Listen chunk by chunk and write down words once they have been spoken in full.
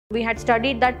We had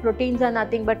studied that proteins are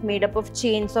nothing but made up of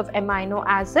chains of amino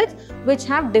acids which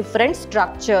have different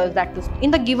structures. That is, in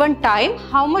the given time,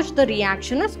 how much the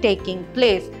reaction is taking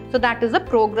place. So that is the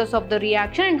progress of the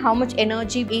reaction and how much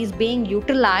energy is being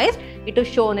utilized. It is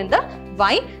shown in the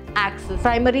y-axis.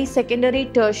 Primary, secondary,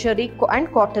 tertiary and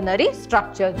quaternary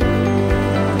structures.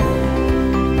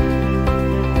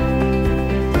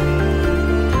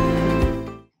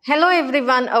 Hello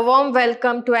everyone, a warm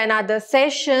welcome to another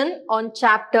session on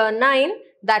chapter 9,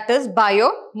 that is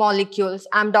Biomolecules.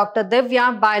 I am Dr.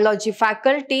 Divya, Biology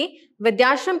Faculty,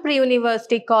 Vidhyaashram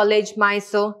Pre-University College,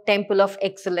 Mysuru, Temple of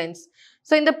Excellence.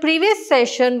 So in the previous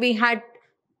session, we had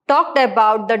talked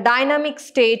about the dynamic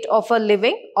state of a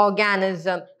living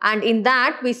organism, and in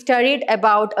that we studied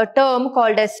about a term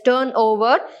called as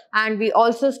turnover, and we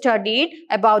also studied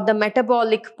about the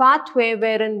metabolic pathway,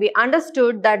 wherein we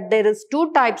understood that there is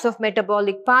two types of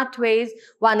metabolic pathways.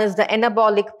 One is the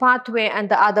anabolic pathway and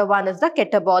the other one is the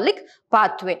catabolic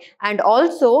pathway. And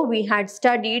also we had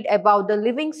studied about the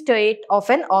living state of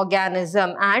an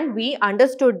organism, and we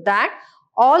understood that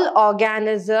all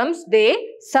organisms, they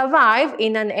survive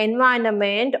in an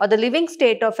environment, or the living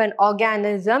state of an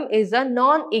organism is a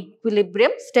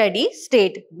non-equilibrium steady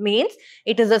state. Means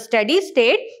it is a steady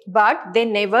state but they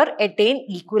never attain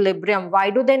equilibrium.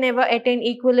 Why do they never attain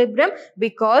equilibrium?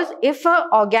 Because if an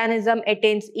organism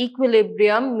attains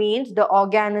equilibrium, means the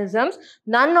organisms,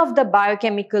 none of the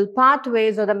biochemical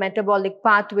pathways or the metabolic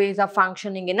pathways are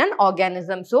functioning in an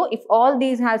organism. So if all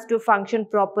these has to function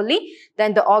properly,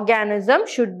 then the organism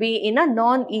should be in a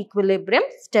non-equilibrium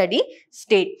steady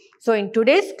state. So in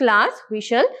today's class, we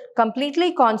shall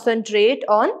completely concentrate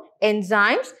on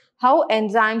enzymes, how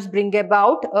enzymes bring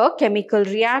about a chemical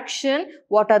reaction,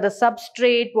 what are the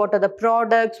substrate, what are the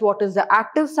products, what is the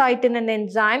active site in an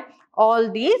enzyme, all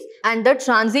these, and the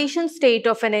transition state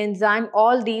of an enzyme,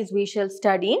 all these we shall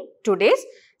study in today's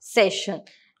session.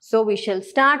 So we shall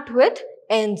start with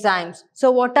enzymes. So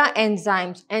what are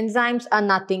enzymes? Enzymes are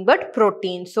nothing but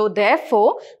proteins. So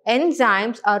therefore,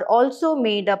 enzymes are also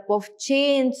made up of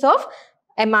chains of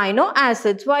amino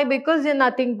acids. Why? Because they are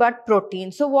nothing but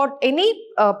proteins. So what any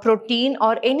protein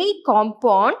or any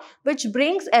compound which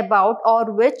brings about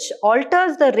or which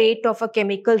alters the rate of a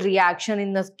chemical reaction,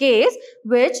 in this case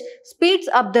which speeds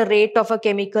up the rate of a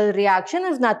chemical reaction,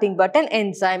 is nothing but an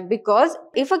enzyme. Because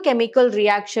if a chemical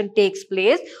reaction takes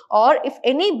place, or if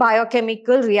any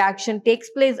biochemical reaction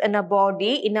takes place in a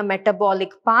body in a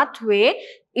metabolic pathway,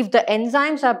 if the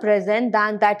enzymes are present,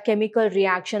 then that chemical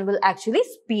reaction will actually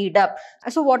speed up.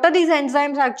 So what are these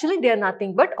enzymes actually? They are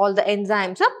nothing but all the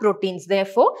enzymes are proteins.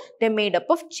 Therefore, they are made up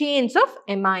of chains of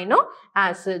amino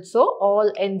acids. So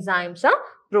all enzymes are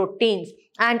proteins.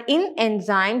 And in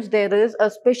enzymes, there is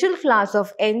a special class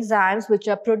of enzymes which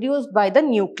are produced by the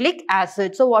nucleic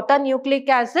acid. So what are nucleic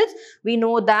acids? We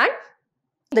know that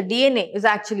the DNA is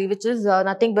actually, which is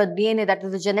nothing but DNA, that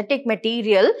is the genetic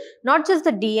material, not just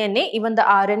the DNA, even the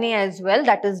RNA as well,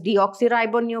 that is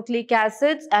deoxyribonucleic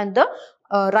acids and the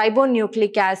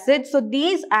ribonucleic acid. So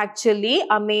these actually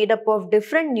are made up of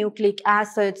different nucleic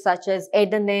acids such as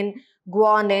adenine,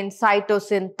 guanine,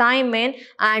 cytosine, thymine,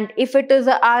 and if it is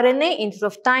a RNA, instead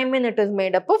of thymine, it is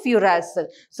made up of uracil.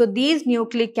 So these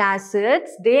nucleic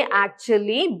acids, they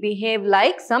actually behave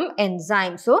like some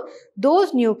enzymes. So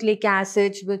those nucleic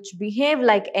acids which behave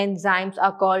like enzymes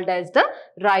are called as the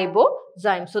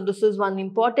ribozymes. So this is one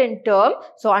important term.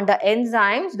 So under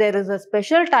enzymes, there is a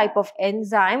special type of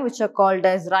enzyme which are called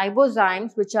as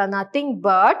ribozymes, which are nothing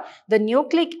but the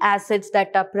nucleic acids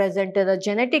that are present in the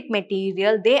genetic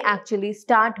material. They actually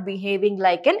start behaving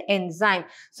like an enzyme.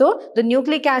 So the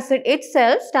nucleic acid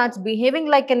itself starts behaving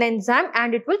like an enzyme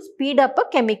and it will speed up a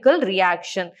chemical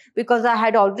reaction, because I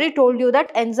had already told you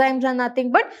that enzymes are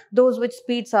nothing but those which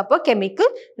speeds up a chemical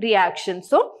reaction.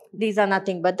 So these are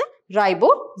nothing but the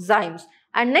ribozymes.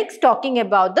 And next, talking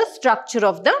about the structure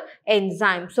of the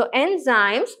enzyme. So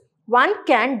enzymes, one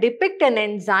can depict an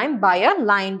enzyme by a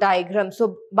line diagram.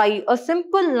 So by a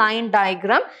simple line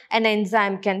diagram, an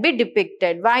enzyme can be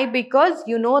depicted. Why? Because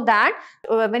you know that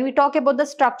when we talk about the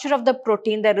structure of the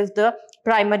protein, there is the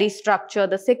primary structure,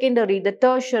 the secondary, the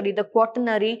tertiary, the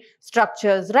quaternary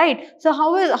structures, right? So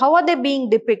how are they being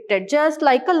depicted? Just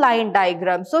like a line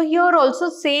diagram. So here also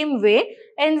same way,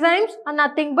 enzymes are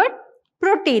nothing but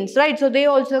proteins, right? So they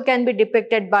also can be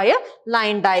depicted by a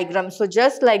line diagram. So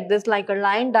just like this, like a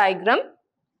line diagram,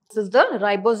 This is the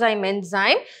ribozyme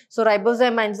enzyme. So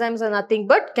ribozyme enzymes are nothing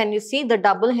but, can you see the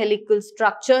double helical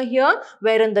structure here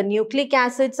wherein the nucleic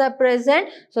acids are present.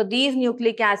 So these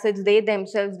nucleic acids, they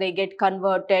themselves, they get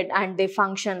converted and they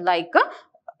function like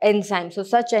a enzymes. So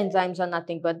such enzymes are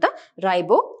nothing but the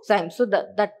ribozymes. So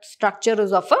that structure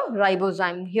is of a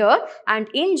ribozyme here. And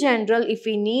in general, if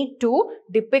we need to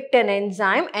depict an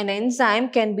enzyme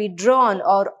can be drawn,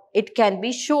 or it can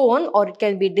be shown, or it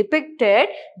can be depicted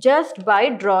just by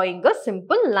drawing a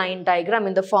simple line diagram.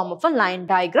 In the form of a line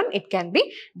diagram, it can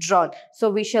be drawn. So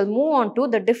we shall move on to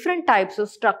the different types of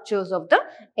structures of the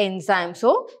enzyme.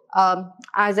 So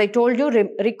as I told you,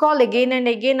 recall again and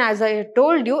again, as I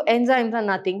told you, enzymes are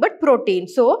nothing but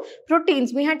proteins. So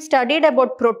proteins, we had studied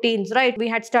about proteins, right? We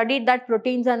had studied that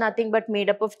proteins are nothing but made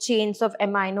up of chains of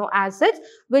amino acids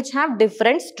which have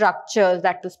different structures,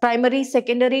 that is primary,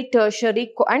 secondary,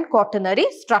 tertiary and quaternary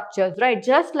structures, right?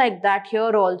 Just like that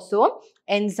here also,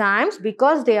 enzymes,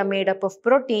 because they are made up of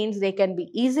proteins, they can be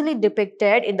easily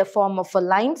depicted in the form of a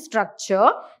line structure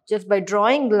just by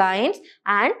drawing lines,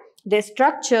 and their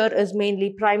structure is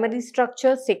mainly primary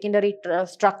structure, secondary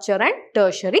structure and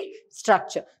tertiary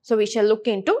structure. So we shall look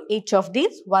into each of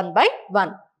these one by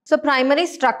one. So primary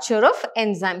structure of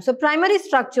enzyme. So primary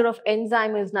structure of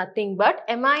enzyme is nothing but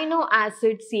amino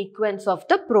acid sequence of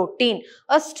the protein.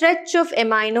 A stretch of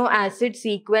amino acid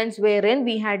sequence wherein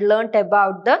we had learnt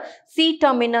about the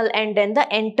C-terminal end and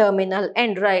the N-terminal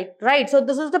end, right? So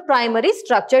this is the primary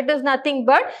structure. It is nothing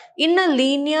but in a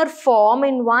linear form,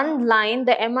 in one line,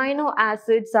 the amino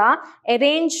acids are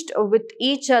arranged with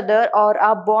each other or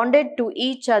are bonded to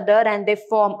each other and they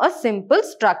form a simple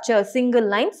structure, a single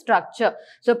line structure.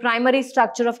 So primary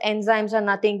structure of enzymes are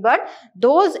nothing but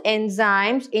those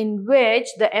enzymes in which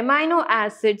the amino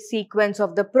acid sequence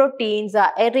of the proteins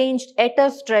are arranged at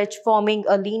a stretch forming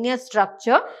a linear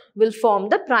structure will form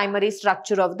the primary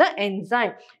structure of the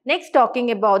enzyme. Next,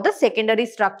 talking about the secondary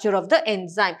structure of the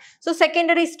enzyme. So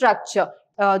secondary structure.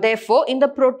 Therefore, in the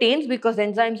proteins, because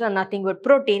enzymes are nothing but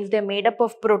proteins, they are made up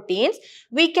of proteins,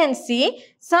 we can see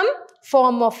some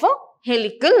form of a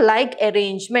helical-like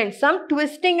arrangement. Some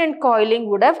twisting and coiling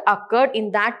would have occurred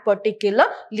in that particular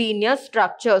linear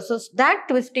structure. So that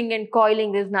twisting and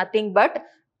coiling is nothing but,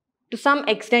 to some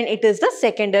extent, it is the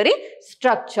secondary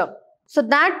structure. So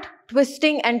that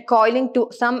twisting and coiling to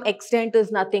some extent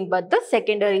is nothing but the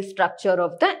secondary structure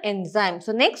of the enzyme.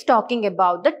 So next, talking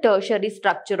about the tertiary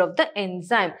structure of the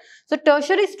enzyme. So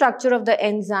tertiary structure of the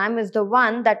enzyme is the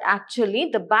one that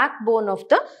actually the backbone of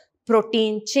the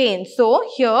protein chain. So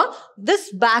here,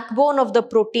 this backbone of the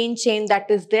protein chain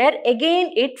that is there,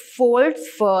 again it folds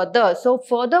further. So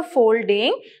further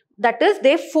folding, that is,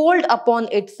 they fold upon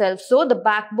itself. So the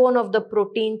backbone of the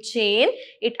protein chain,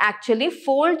 it actually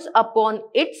folds upon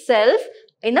itself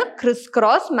in a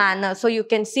crisscross manner. So you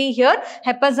can see here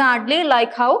haphazardly,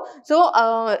 like how, so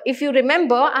if you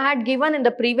remember, I had given in the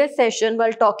previous session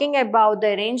while talking about the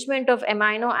arrangement of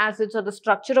amino acids or the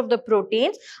structure of the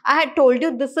proteins, I had told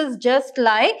you this is just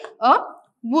like a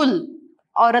wool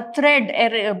or a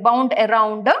thread bound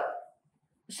around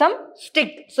some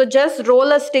stick. So just roll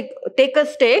a stick, take a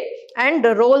stick and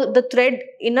roll the thread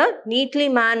in a neatly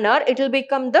manner, it will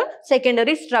become the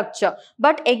secondary structure.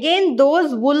 But again,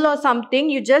 those wool or something,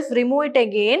 you just remove it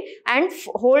again and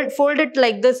fold it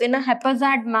like this in a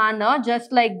haphazard manner,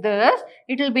 just like this,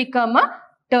 it will become a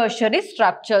tertiary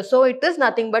structure. So it is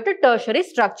nothing but a tertiary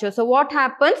structure. So what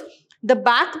happens? The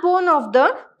backbone of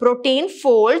the protein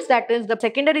folds, that is the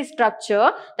secondary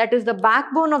structure, that is the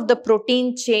backbone of the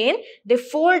protein chain, they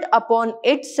fold upon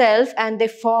itself and they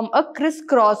form a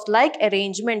crisscross-like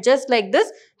arrangement, just like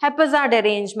this haphazard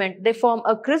arrangement. They form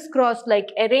a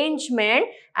crisscross-like arrangement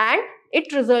and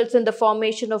it results in the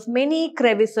formation of many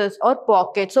crevices or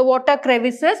pockets. So what are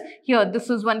crevices? Here, this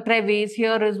is one crevice,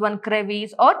 here is one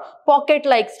crevice, or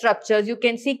pocket-like structures. You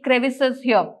can see crevices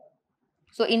here.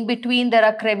 So in between there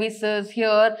are crevices,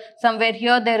 here, somewhere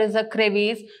here there is a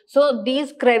crevice. So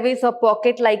these crevice or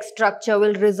pocket-like structure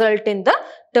will result in the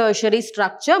tertiary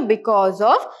structure because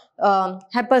of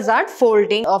haphazard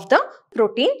folding of the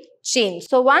protein chain.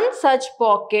 So one such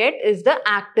pocket is the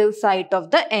active site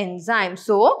of the enzyme.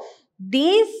 So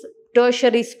these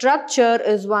tertiary structure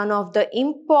is one of the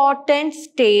important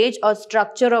stage or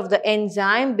structure of the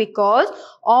enzyme, because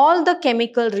all the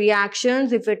chemical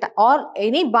reactions, if it, or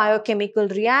any biochemical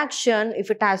reaction, if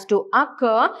it has to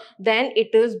occur, then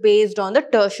it is based on the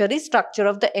tertiary structure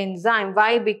of the enzyme.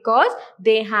 Why? Because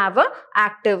they have a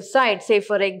active site. Say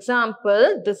for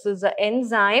example, this is an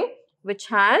enzyme which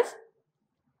has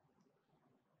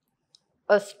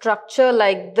a structure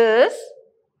like this.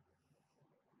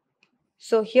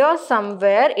 So here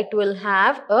somewhere it will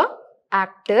have a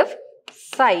active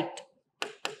site.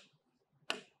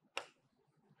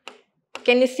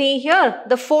 Can you see here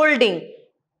the folding?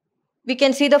 we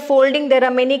can see the folding, there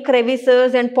are many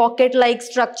crevices and pocket-like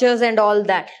structures and all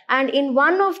that. And in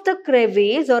one of the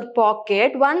crevice or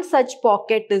pocket, one such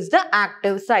pocket is the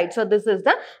active site. So this is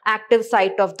the active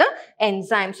site of the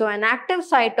enzyme. So an active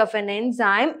site of an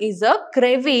enzyme is a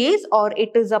crevice or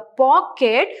it is a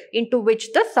pocket into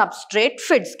which the substrate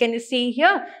fits. Can you see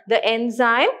here? The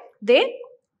enzyme, they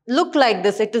look like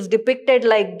this. It is depicted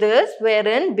like this,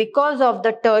 wherein because of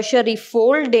the tertiary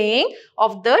folding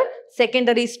of the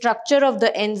secondary structure of the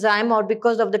enzyme or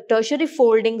because of the tertiary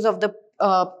foldings of the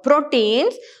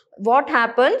proteins, what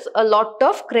happens? A lot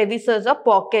of crevices or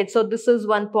pockets. So this is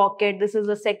one pocket, this is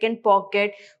a second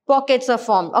pocket, pockets are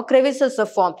formed or crevices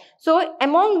are formed. So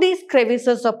among these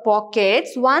crevices or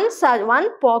pockets, one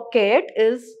pocket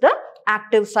is the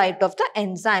active site of the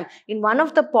enzyme. In one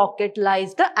of the pocket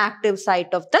lies the active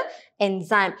site of the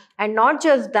enzyme. And not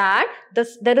just that,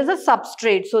 there is a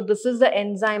substrate. So this is the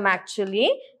enzyme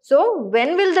actually. So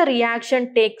when will the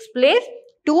reaction takes place?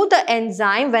 To the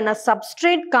enzyme, when a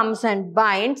substrate comes and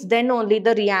binds, then only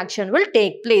the reaction will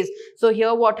take place. So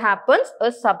here what happens?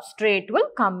 A substrate will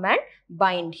come and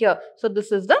bind here. So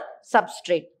this is the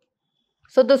substrate.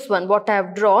 So this one, what I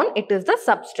have drawn, it is the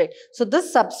substrate. So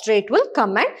this substrate will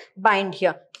come and bind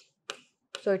here.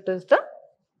 So it is the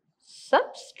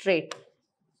substrate.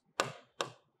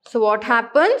 So what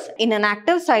happens? In an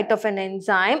active site of an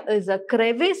enzyme is a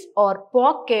crevice or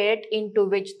pocket into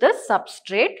which the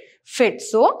substrate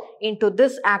fits. So into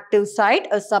this active site,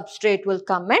 a substrate will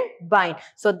come and bind.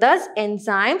 So thus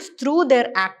enzymes, through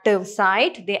their active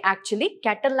site, they actually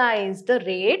catalyze the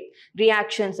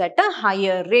reactions at a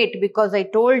higher rate, because I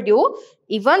told you,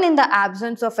 even in the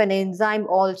absence of an enzyme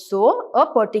also, a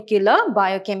particular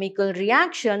biochemical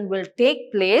reaction will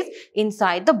take place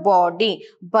inside the body.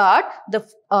 But the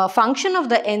function of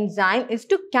the enzyme is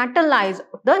to catalyze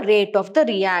the rate of the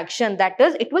reaction. That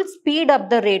is, it will speed up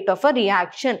the rate of a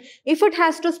reaction. If it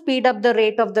has to speed up the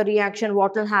rate of the reaction,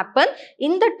 what will happen?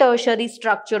 In the tertiary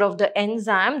structure of the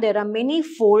enzyme, there are many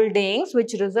foldings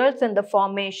which results in the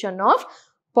formation of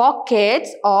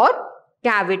pockets or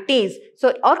cavities,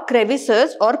 so or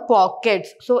crevices or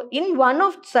pockets. So in one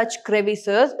of such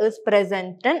crevices is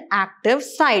present an active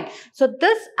site. So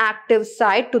this active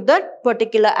site, to that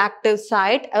particular active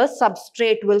site, a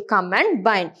substrate will come and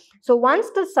bind. So once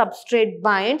the substrate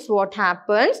binds, what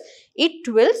happens? It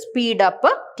will speed up a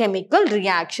chemical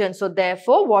reaction. So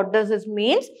therefore, what does this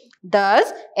mean?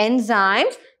 Thus,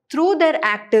 enzymes, through their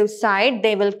active site,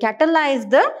 they will catalyze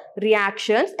the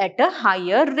reactions at a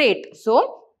higher rate.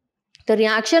 So the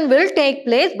reaction will take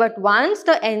place, but once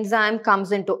the enzyme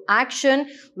comes into action,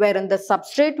 wherein the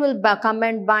substrate will come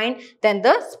and bind, then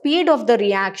the speed of the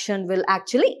reaction will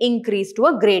actually increase to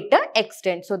a greater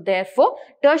extent. So therefore,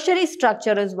 tertiary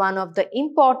structure is one of the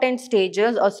important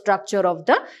stages or structure of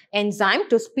the enzyme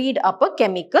to speed up a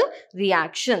chemical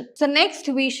reaction. So next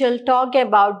we shall talk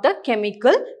about the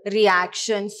chemical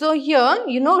reaction. So here,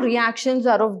 reactions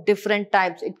are of different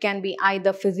types. It can be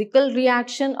either physical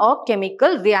reaction or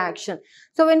chemical reaction.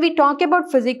 So when we talk about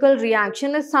physical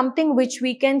reaction, is something which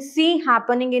we can see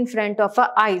happening in front of our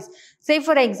eyes. Say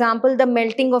for example, the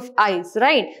melting of ice,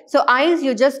 right? So ice,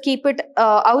 you just keep it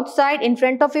outside in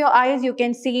front of your eyes, you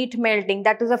can see it melting.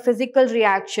 That is a physical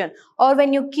reaction. Or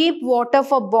when you keep water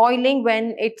for boiling,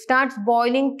 when it starts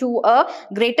boiling to a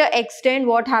greater extent,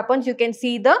 what happens? You can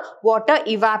see the water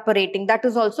evaporating. That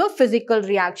is also a physical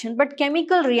reaction. But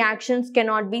chemical reactions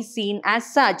cannot be seen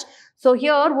as such. So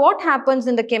here what happens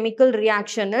in the chemical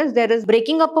reaction is there is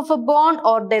breaking up of a bond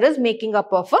or there is making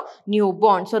up of a new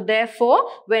bond. So therefore,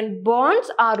 when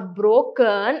bonds are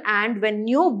broken and when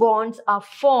new bonds are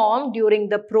formed during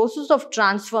the process of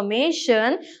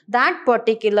transformation, that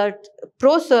particular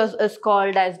process is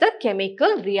called as the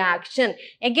chemical reaction.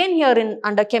 Again, here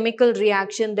under chemical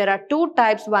reaction, there are two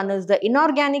types. One is the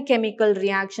inorganic chemical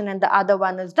reaction and the other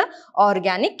one is the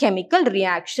organic chemical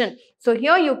reaction. So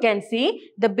here you can see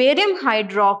the barium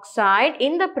hydroxide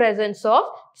in the presence of,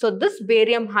 so this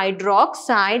barium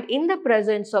hydroxide in the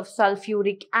presence of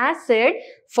sulfuric acid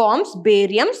forms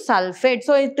barium sulfate.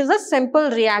 So it is a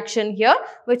simple reaction here,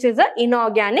 which is an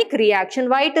inorganic reaction.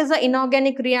 Why it is an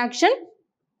inorganic reaction?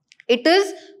 It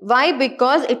is, why?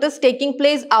 Because it is taking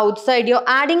place outside. You're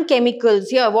adding chemicals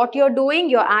here. What you're doing?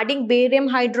 You're adding barium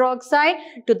hydroxide.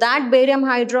 To that barium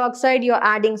hydroxide, you're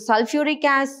adding sulfuric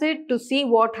acid to see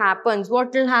what happens.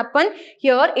 What will happen?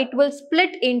 Here, it will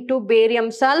split into barium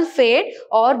sulfate,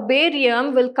 or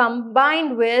barium will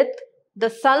combine with the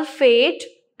sulfate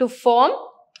to form,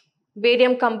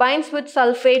 barium combines with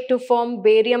sulfate to form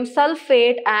barium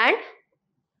sulfate, and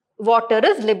water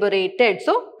is liberated.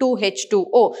 So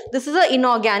 2H2O. This is an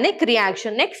inorganic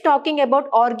reaction. Next, talking about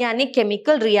organic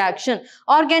chemical reaction.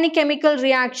 Organic chemical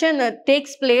reaction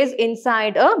takes place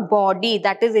inside a body,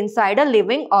 that is inside a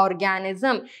living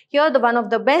organism. Here one of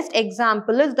the best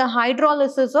example is the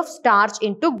hydrolysis of starch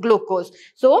into glucose.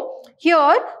 So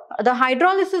here the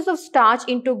hydrolysis of starch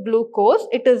into glucose,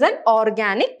 it is an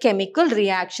organic chemical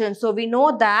reaction. So we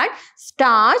know that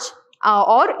starch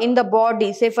or in the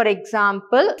body, say for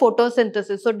example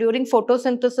photosynthesis. So during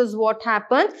photosynthesis, what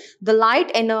happens? The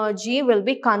light energy will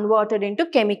be converted into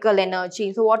chemical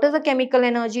energy. So what is the chemical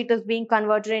energy it is being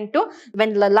converted into?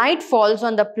 When the light falls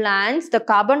on the plants, the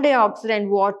carbon dioxide and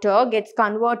water gets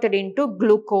converted into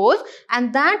glucose,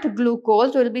 and that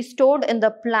glucose will be stored in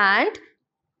the plant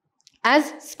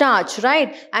as starch,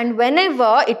 right? And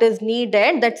whenever it is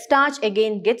needed, that starch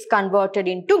again gets converted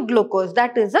into glucose.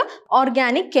 That is a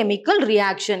organic chemical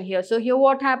reaction here. So here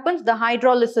what happens? The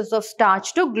hydrolysis of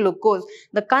starch to glucose.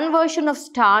 The conversion of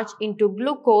starch into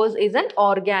glucose is an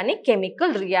organic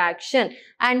chemical reaction.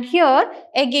 And here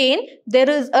again there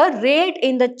is a rate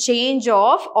in the change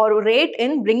of, or rate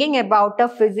in bringing about a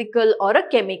physical or a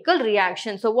chemical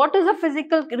reaction. So what is a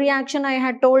physical reaction? I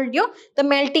had told you, the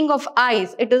melting of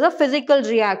ice. It is a physical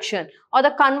reaction. Or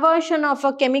the conversion of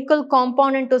a chemical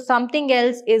compound into something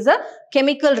else is a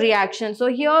chemical reaction. So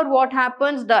here what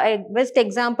happens? The best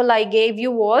example I gave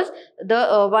you was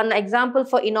the one example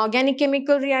for inorganic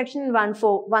chemical reaction,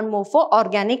 one more for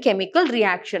organic chemical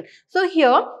reaction. So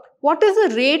here, what is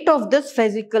the rate of this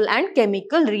physical and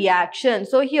chemical reaction?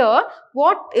 So here,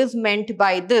 what is meant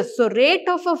by this? So rate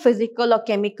of a physical or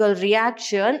chemical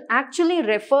reaction actually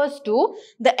refers to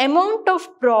the amount of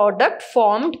product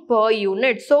formed per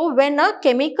unit. So when a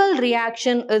chemical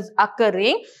reaction is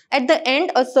occurring, at the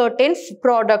end a certain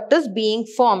product is being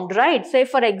formed, right? Say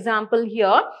for example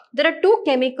here, there are two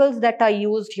chemicals that are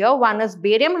used here. One is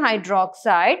barium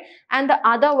hydroxide and the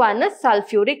other one is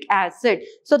sulfuric acid.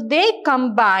 So they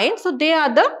combine, so they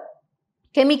are the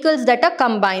chemicals that are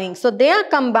combining. So they are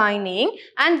combining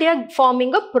and they are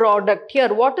forming a product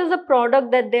here. What is the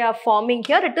product that they are forming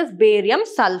here? It is barium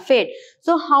sulfate.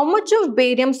 So how much of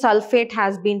barium sulfate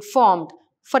has been formed?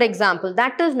 For example,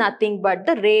 that is nothing but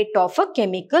the rate of a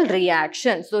chemical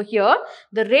reaction. So here,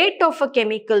 the rate of a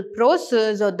chemical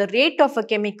process or the rate of a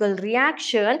chemical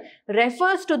reaction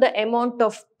refers to the amount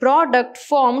of product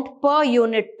formed per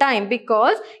unit time,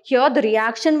 because here the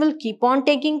reaction will keep on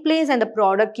taking place and the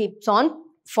product keeps on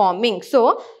forming.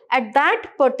 So at that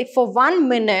for 1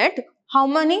 minute, how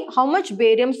much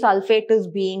barium sulfate is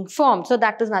being formed? So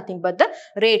that is nothing but the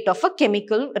rate of a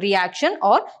chemical reaction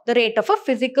or the rate of a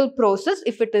physical process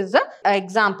if it is an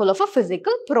example of a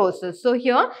physical process. So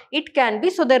here it can be,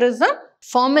 so there is a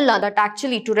formula that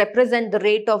actually to represent the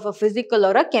rate of a physical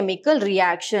or a chemical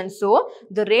reaction. So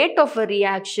the rate of a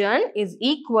reaction is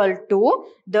equal to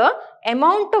the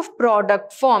amount of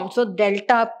product formed. So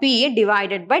delta P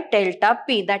divided by delta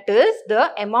P, that is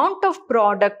the amount of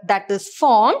product that is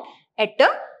formed at a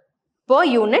per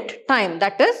unit time.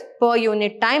 That is per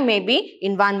unit time, maybe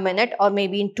in 1 minute or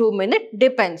maybe in 2 minutes,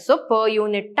 depends. So per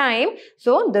unit time,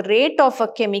 so the rate of a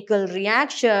chemical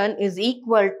reaction is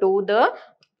equal to the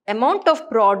amount of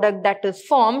product that is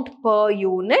formed per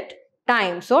unit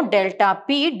time. So delta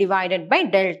P divided by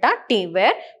delta T,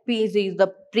 where P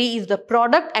is the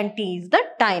product and T is the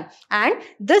time. And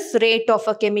this rate of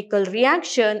a chemical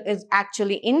reaction is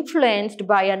actually influenced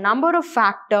by a number of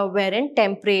factors wherein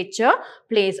temperature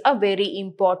plays a very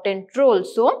important role.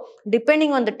 So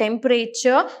depending on the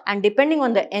temperature and depending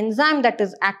on the enzyme that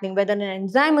is acting, whether an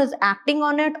enzyme is acting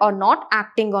on it or not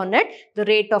acting on it, the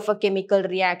rate of a chemical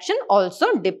reaction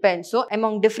also depends. So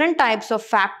among different types of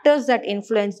factors that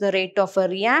influence the rate of a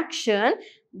reaction,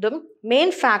 the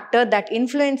main factor that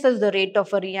influences the rate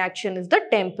of a reaction is the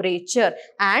temperature,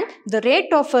 and the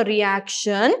rate of a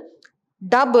reaction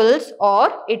doubles, or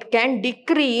it can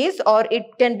decrease, or it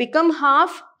can become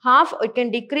half, it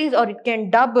can decrease or it can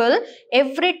double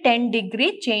every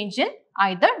 10-degree change in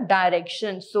either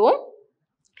direction. So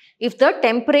if the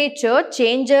temperature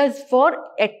changes for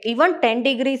at even 10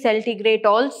 degrees centigrade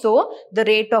also, the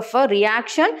rate of a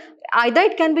reaction, either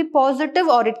it can be positive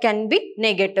or it can be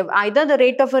negative. Either the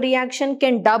rate of a reaction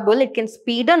can double, it can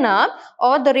speeden up,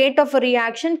 or the rate of a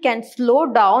reaction can slow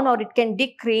down or it can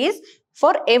decrease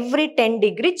for every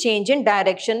 10-degree change in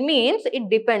direction. Means it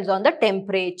depends on the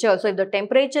temperature. So if the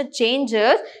temperature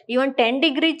changes, even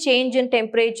 10-degree change in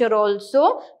temperature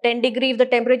also, 10 degree if the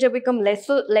temperature becomes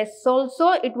less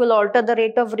also, it will alter the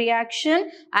rate of reaction,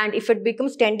 and if it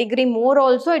becomes 10 degree more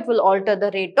also, it will alter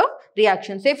the rate of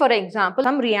reaction. Say for example,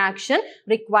 some reaction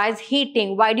requires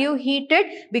heating. Why do you heat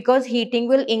it? Because heating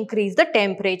will increase the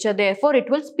temperature. Therefore, it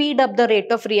will speed up the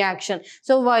rate of reaction.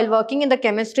 So while working in the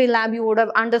chemistry lab, you would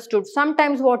have understood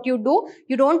sometimes what you do,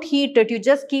 you don't heat it, you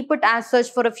just keep it as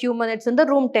such for a few minutes in the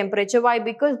room temperature. Why?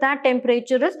 Because that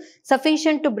temperature is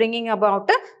sufficient to bringing about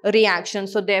a reaction.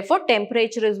 So therefore,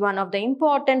 temperature is one of the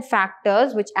important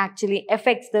factors which actually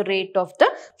affects the rate of the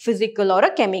physical or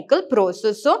a chemical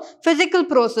process. So physical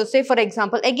process, say for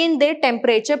example, again their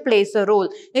temperature plays a role.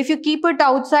 If you keep it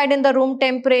outside in the room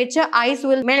temperature, ice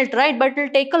will melt, right? But it will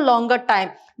take a longer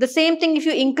time. The same thing, if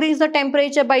you increase the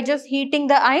temperature by just heating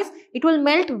the ice, it will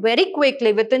melt very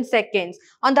quickly within seconds.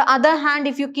 On the other hand,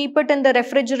 if you keep it in the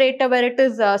refrigerator where it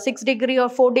is 6 degree or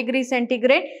 4 degrees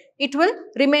centigrade, it will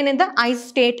remain in the ice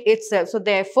state itself. So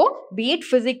therefore, be it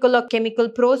physical or chemical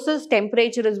process,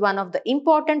 temperature is one of the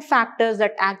important factors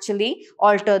that actually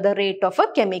alter the rate of a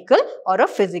chemical or a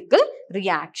physical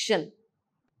reaction.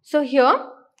 So here,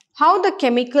 how the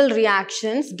chemical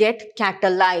reactions get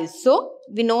catalyzed. So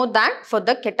we know that for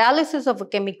the catalysis of a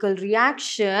chemical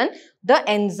reaction, the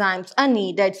enzymes are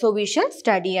needed. So we shall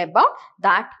study about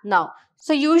that now.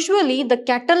 So usually the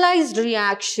catalyzed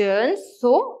reactions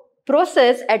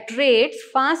process at rates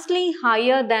vastly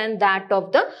higher than that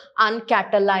of the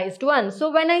uncatalyzed one.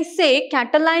 So when I say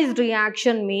catalyzed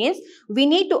reaction means we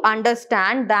need to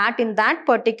understand that in that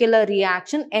particular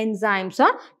reaction enzymes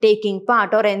are taking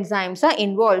part or enzymes are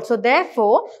involved. So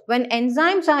therefore, when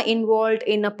enzymes are involved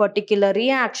in a particular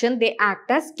reaction, they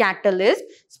act as catalysts,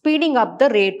 speeding up the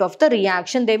rate of the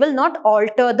reaction. They will not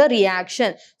alter the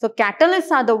reaction. So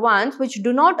catalysts are the ones which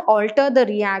do not alter the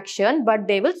reaction, but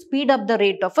they will speed up the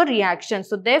rate of a reaction.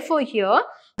 So therefore here,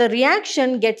 the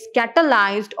reaction gets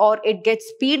catalyzed or it gets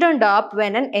speeded up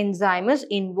when an enzyme is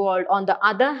involved. On the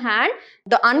other hand,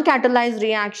 the uncatalyzed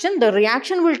reaction, the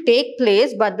reaction will take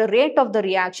place, but the rate of the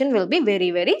reaction will be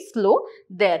very, very slow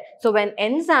there. So when an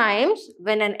enzyme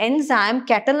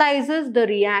catalyzes the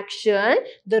reaction,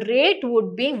 the rate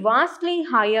would be vastly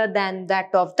higher than that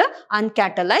of the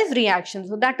uncatalyzed reaction.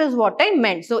 So that is what I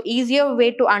meant. So easier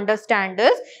way to understand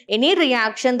is any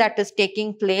reaction that is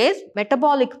taking place,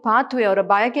 metabolic pathway or a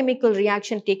biochemical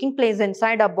reaction taking place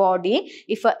inside a body,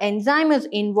 if an enzyme is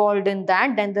involved in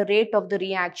that, then the rate of the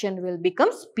reaction will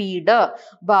become speeder.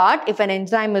 But if an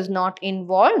enzyme is not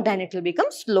involved, then it will become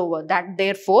slower. That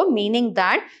therefore meaning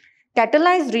that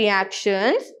catalyzed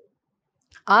reactions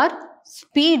are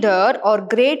speeder or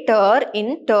greater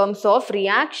in terms of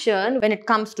reaction when it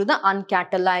comes to the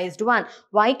uncatalyzed one.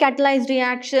 Why catalyzed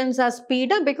reactions are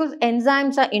speeder? Because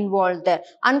enzymes are involved there.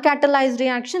 Uncatalyzed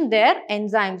reaction, there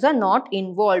enzymes are not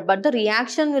involved, but the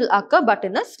reaction will occur but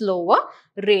in a slower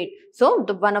rate. So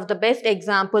one of the best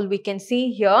example we can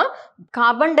see here,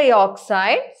 carbon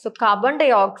dioxide. So carbon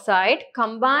dioxide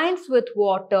combines with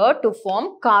water to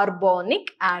form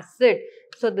carbonic acid.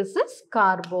 So this is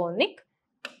carbonic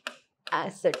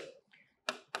acid.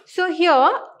 So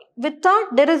here,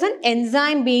 without there is an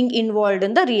enzyme being involved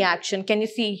in the reaction. Can you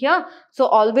see here? So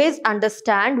always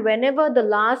understand whenever the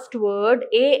last word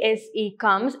ASE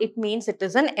comes, it means it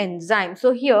is an enzyme.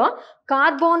 So here,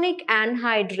 carbonic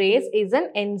anhydrase is an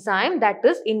enzyme that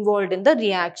is involved in the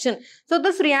reaction. So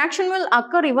this reaction will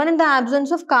occur even in the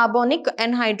absence of carbonic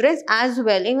anhydrase as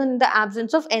well, even in the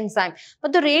absence of enzyme.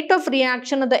 But the rate of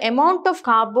reaction or the amount of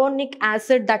carbonic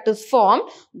acid that is formed,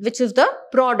 which is the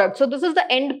product. So this is the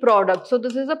end product. So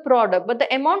this is a product, but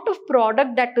the amount of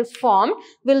product that is formed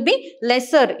will be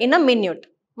lesser in a minute.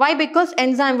 Why? Because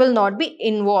enzyme will not be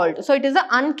involved. So it is an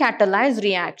uncatalyzed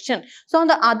reaction. So on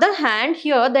the other hand,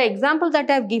 here the example that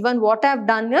I have given, what I have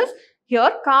done is,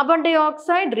 here carbon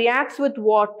dioxide reacts with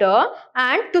water,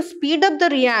 and to speed up the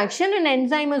reaction an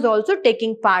enzyme is also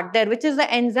taking part there. Which is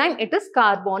the enzyme? It is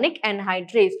carbonic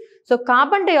anhydrase. So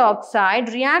carbon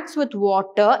dioxide reacts with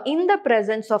water in the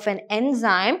presence of an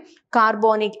enzyme,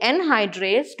 carbonic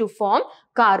anhydrase, to form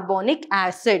carbonic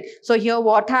acid. So here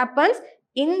what happens?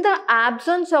 In the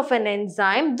absence of an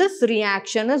enzyme, this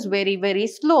reaction is very, very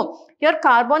slow. Here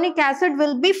carbonic acid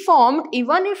will be formed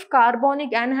even if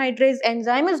carbonic anhydrase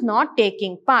enzyme is not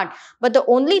taking part. But the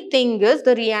only thing is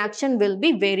the reaction will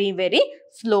be very, very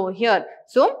slow here.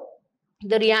 So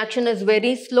the reaction is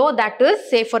very slow. That is,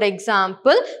 say for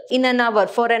example, in an hour,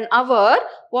 for an hour,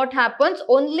 what happens?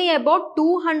 Only about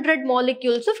 200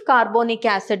 molecules of carbonic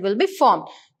acid will be formed.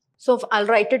 So I'll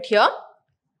write it here.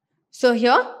 So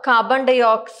here carbon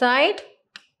dioxide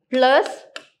plus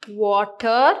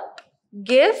water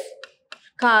gives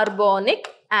carbonic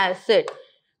acid.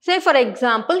 Say for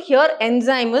example, here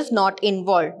enzyme is not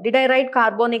involved. Did I write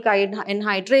carbonic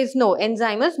anhydrase? No,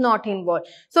 enzyme is not involved.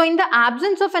 So in the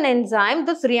absence of an enzyme,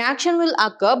 this reaction will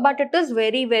occur, but it is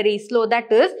very, very slow.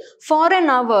 That is, for an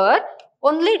hour,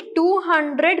 only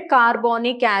 200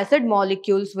 carbonic acid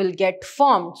molecules will get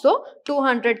formed. So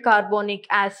 200 carbonic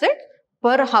acid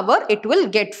per hour it will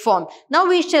get formed. Now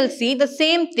we shall see the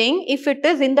same thing if it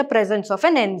is in the presence of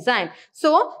an enzyme.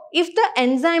 So if the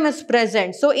enzyme is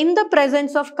present, so in the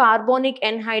presence of carbonic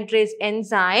anhydrase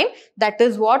enzyme, that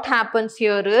is what happens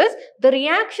here is the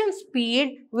reaction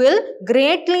speed will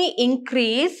greatly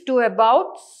increase to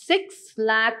about 6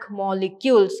 lakh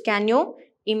molecules. Can you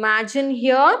imagine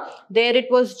here? There it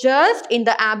was just in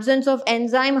the absence of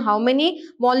enzyme, how many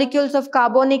molecules of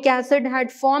carbonic acid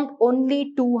had formed?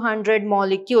 Only 200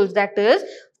 molecules. That is,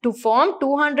 to form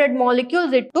 200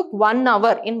 molecules, it took 1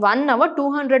 hour. In 1 hour,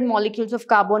 200 molecules of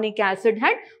carbonic acid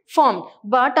had formed.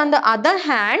 But on the other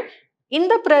hand, in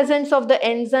the presence of the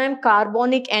enzyme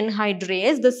carbonic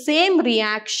anhydrase, the same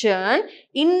reaction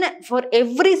for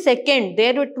every second,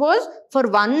 there it was for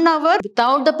 1 hour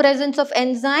without the presence of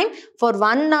enzyme, for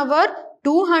 1 hour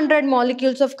 200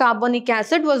 molecules of carbonic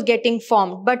acid was getting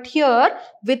formed. But here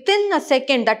within a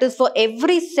second, that is for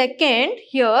every second,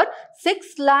 here 6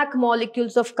 lakh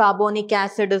molecules of carbonic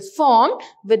acid is formed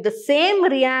with the same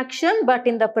reaction but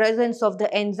in the presence of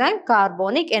the enzyme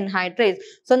carbonic anhydrase.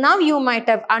 So now you might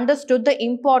have understood the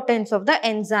importance of the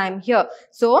enzyme here.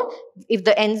 So if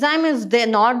the enzyme is there,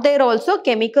 not there also,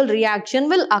 chemical reaction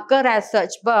will occur as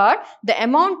such, but the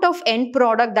amount of end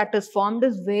product that is formed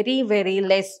is very, very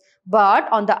less.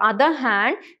 But on the other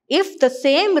hand, if the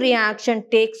same reaction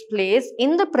takes place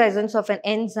in the presence of an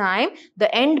enzyme,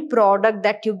 the end product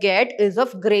that you get is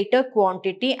of greater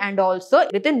quantity and also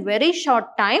within very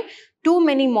short time, too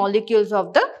many molecules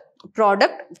of the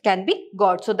product can be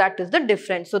got. So that is the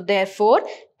difference. So therefore,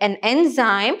 an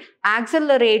enzyme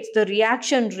accelerates the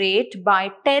reaction rate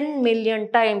by 10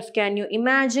 million times. Can you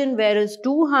imagine? Where is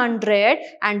 200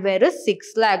 and where is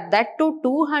 6 lakh? That too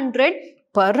 200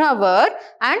 per hour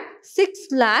and 6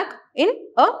 lakh in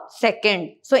a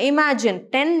second. So imagine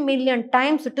 10 million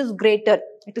times it is greater.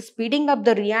 It is speeding up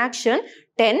the reaction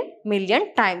 10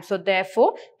 million times. So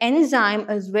therefore, enzyme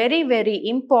is very, very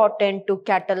important to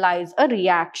catalyze a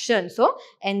reaction. So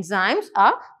enzymes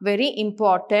are very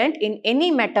important in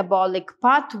any metabolic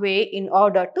pathway in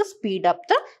order to speed up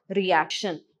the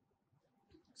reaction.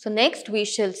 So next we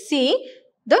shall see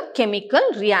the chemical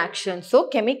reaction. So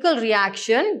chemical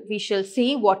reaction, we shall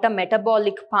see what a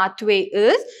metabolic pathway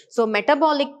is. So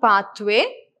metabolic pathway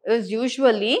is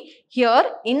usually here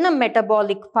in a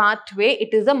metabolic pathway,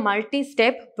 it is a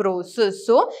multi-step process.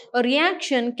 So a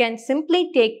reaction can simply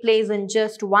take place in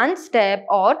just one step,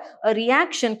 or a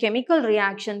reaction, chemical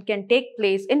reaction can take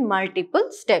place in multiple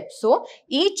steps. So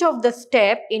each of the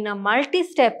step in a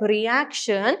multi-step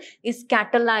reaction is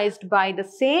catalyzed by the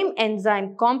same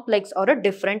enzyme complex or a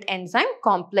different enzyme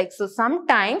complex. So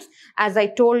sometimes, as I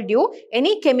told you,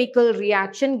 any chemical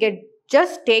reaction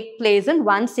just take place in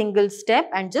one single step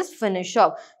and just finish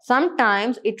off.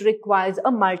 Sometimes it requires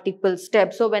a multiple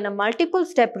step. So when a multiple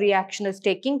step reaction is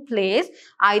taking place,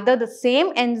 either the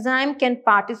same enzyme can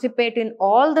participate in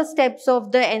all the steps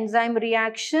of the enzyme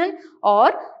reaction,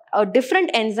 or different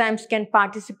enzymes can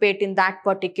participate in that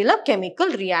particular chemical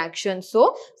reaction.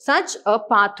 So such a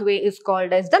pathway is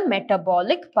called as the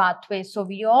metabolic pathway. So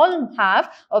we all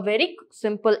have a very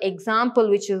simple example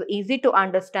which is easy to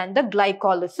understand, the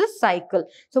glycolysis cycle.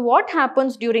 So what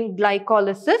happens during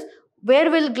glycolysis?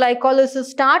 Where will glycolysis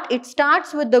start? It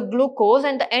starts with the glucose,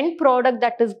 and the end product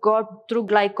that is got through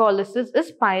glycolysis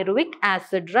is pyruvic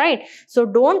acid, right? So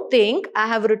don't think I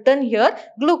have written here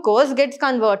glucose gets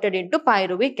converted into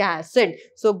pyruvic acid.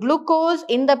 So glucose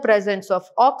in the presence of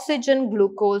oxygen,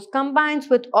 glucose combines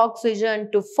with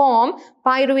oxygen to form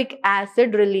pyruvic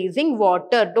acid releasing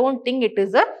water. Don't think it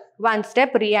is a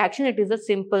one-step reaction, it is a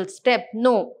simple step.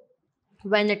 No.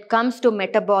 When it comes to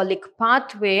metabolic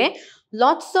pathway,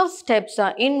 lots of steps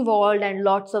are involved, and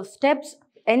lots of steps,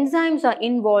 enzymes are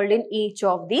involved in each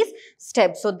of these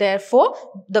steps. So therefore,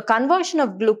 the conversion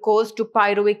of glucose to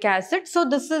pyruvic acid, so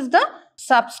this is the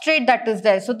substrate that is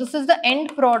there. So this is the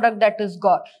end product that is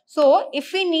got. So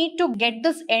if we need to get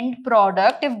this end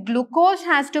product, if glucose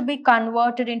has to be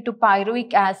converted into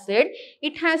pyruvic acid,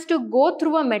 it has to go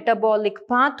through a metabolic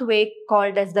pathway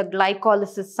called as the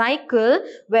glycolysis cycle,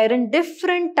 wherein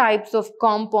different types of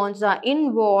compounds are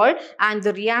involved and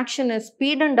the reaction is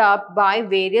speeded up by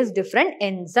various different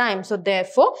enzymes. So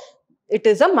therefore, it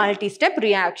is a multi-step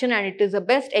reaction and it is the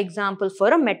best example for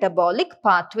a metabolic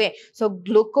pathway. So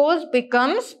glucose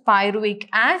becomes pyruvic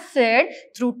acid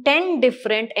through 10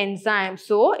 different enzymes.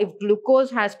 So if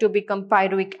glucose has to become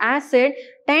pyruvic acid,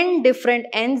 10 different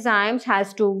enzymes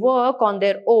has to work on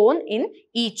their own in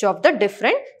each of the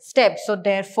different steps. So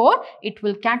therefore, it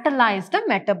will catalyze the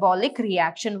metabolic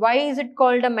reaction. Why is it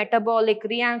called a metabolic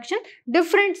reaction?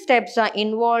 Different steps are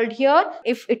involved here.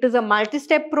 If it is a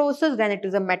multi-step process, then it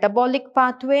is a metabolic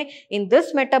pathway. In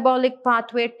this metabolic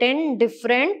pathway, 10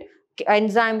 different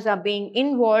enzymes are being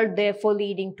involved, therefore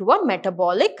leading to a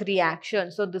metabolic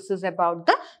reaction. So this is about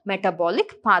the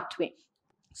metabolic pathway.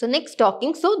 So next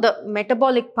talking, so the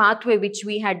metabolic pathway which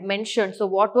we had mentioned. So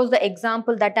what was the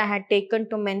example that I had taken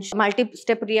to mention?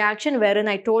 Multi-step reaction wherein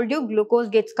I told you glucose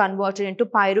gets converted into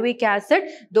pyruvic acid.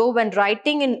 Though when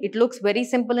writing in, it looks very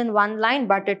simple in one line,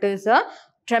 but it is a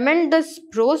tremendous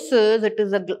process. It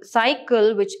is a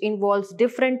cycle which involves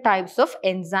different types of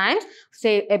enzymes.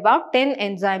 Say about 10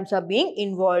 enzymes are being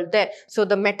involved there. So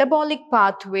the metabolic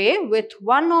pathway with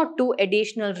one or two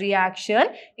additional reaction,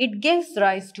 it gives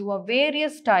rise to a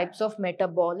various types of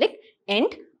metabolic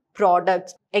end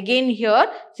products. Again here,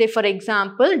 say for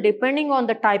example, depending on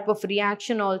the type of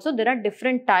reaction also, there are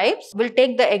different types. We'll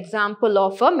take the example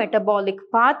of a metabolic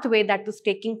pathway that is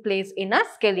taking place in a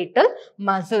skeletal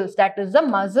muscles. That is the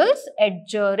muscles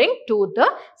adhering to the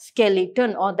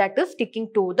skeleton, or that is sticking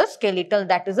to the skeletal.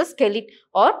 That is a skeleton,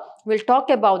 or we'll talk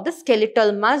about the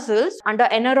skeletal muscles under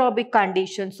anaerobic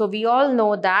conditions. So we all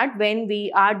know that when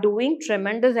we are doing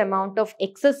tremendous amount of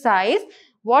exercise,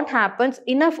 what happens?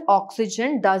 Enough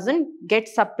oxygen doesn't get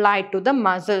supplied to the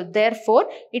muscle. Therefore,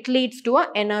 it leads to an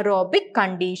anaerobic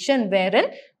condition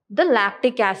wherein the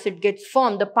lactic acid gets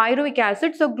formed, the pyruvic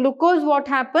acid. So glucose, what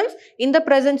happens? In the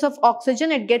presence of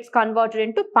oxygen, it gets converted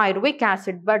into pyruvic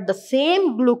acid. But the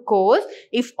same glucose,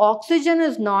 if oxygen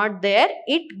is not there,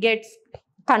 it gets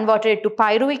converted to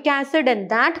pyruvic acid, and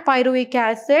that pyruvic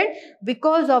acid,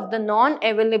 because of the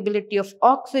non-availability of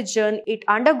oxygen, it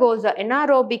undergoes an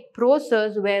anaerobic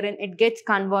process wherein it gets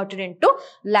converted into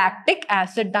lactic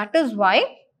acid. That is why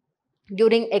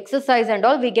during exercise and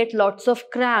all, we get lots of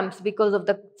cramps because of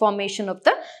the formation of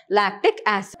the lactic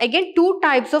acid. Again, two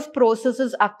types of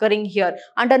processes occurring here.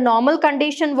 Under normal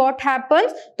condition, what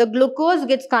happens? The glucose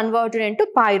gets converted into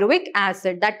pyruvic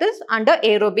acid. That is under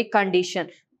aerobic condition.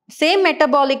 Same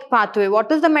metabolic pathway.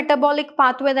 What is the metabolic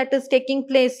pathway that is taking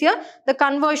place here? The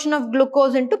conversion of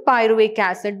glucose into pyruvic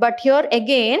acid. But here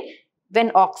again, when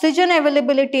oxygen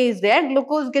availability is there,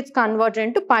 glucose gets converted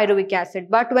into pyruvic acid.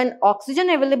 But when oxygen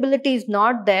availability is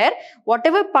not there,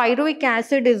 whatever pyruvic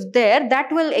acid is there,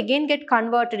 that will again get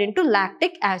converted into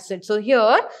lactic acid. So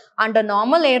here, under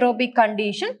normal aerobic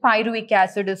condition, pyruvic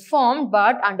acid is formed,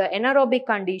 but under anaerobic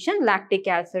condition, lactic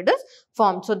acid is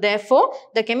formed. So therefore,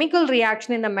 the chemical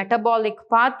reaction in the metabolic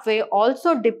pathway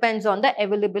also depends on the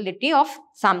availability of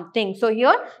something. So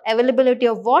here, availability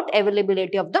of what?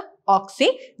 Availability of the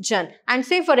oxygen. And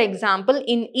say for example,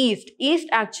 in yeast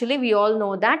actually we all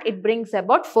know that it brings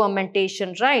about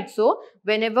fermentation, right? So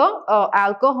whenever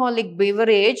alcoholic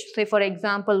beverage, say for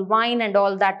example wine and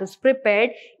all that is prepared,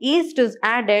 yeast is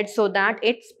added so that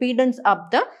it speeds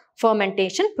up the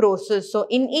fermentation process. So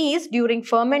in yeast, during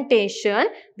fermentation,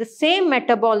 the same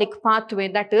metabolic pathway,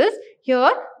 that is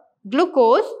here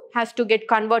glucose has to get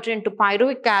converted into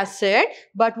pyruvic acid,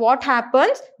 but what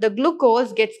happens? The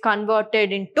glucose gets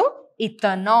converted into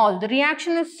ethanol. The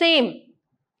reaction is same.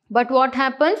 But what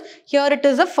happens? Here it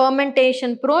is a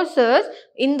fermentation process.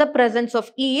 In the presence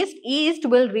of yeast, yeast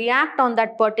will react on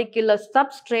that particular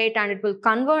substrate and it will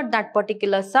convert that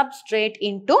particular substrate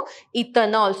into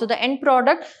ethanol. So the end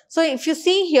product, so if you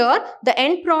see here, the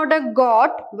end product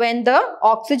got, when the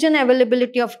oxygen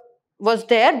availability was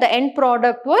there, the end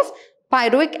product was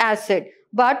pyruvic acid.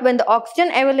 But when the oxygen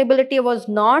availability was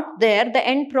not there, the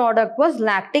end product was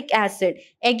lactic acid.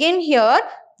 Again here,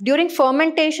 during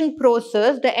fermentation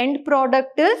process, the end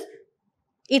product is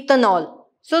ethanol.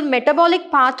 So the metabolic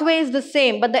pathway is the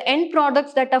same, but the end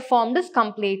products that are formed is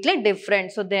completely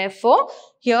different. So therefore,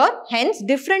 here, hence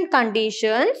different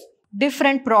conditions,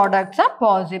 different products are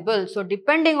possible. So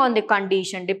depending on the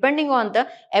condition, depending on the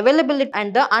availability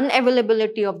and the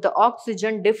unavailability of the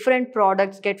oxygen, different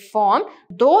products get formed,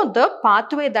 though the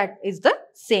pathway that is the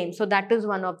same. So that is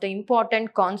one of the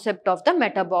important concept of the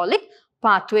metabolic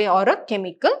pathway or a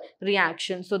chemical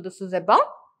reaction. So this is about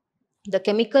the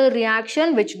chemical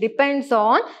reaction which depends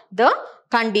on the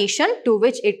condition to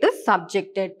which it is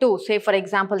subjected to. Say for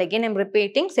example, again I am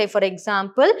repeating, say for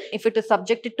example, if it is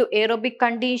subjected to aerobic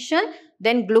condition,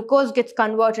 then glucose gets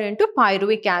converted into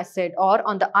pyruvic acid. Or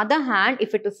on the other hand,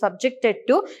 if it is subjected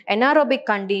to anaerobic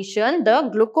condition, the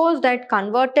glucose that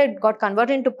got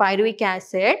converted into pyruvic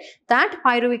acid, that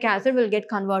pyruvic acid will get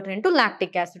converted into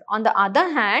lactic acid. On the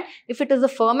other hand, if it is a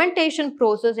fermentation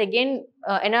process, again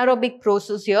anaerobic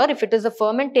process here, if it is a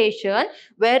fermentation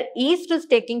where yeast is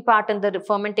taking part in the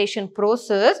fermentation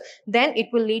process, then it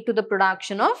will lead to the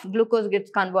production of glucose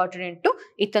gets converted into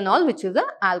ethanol, which is an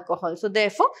alcohol. So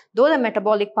therefore, though the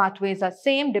metabolic pathways are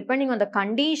same, depending on the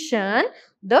condition,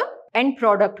 the end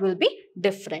product will be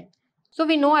different. So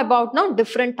we know about now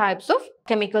different types of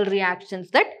chemical reactions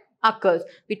that occurs.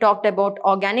 We talked about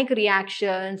organic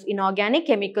reactions, inorganic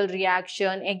chemical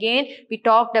reaction. Again, we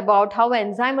talked about how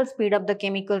enzyme will speed up the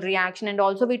chemical reaction, and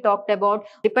also we talked about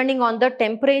depending on the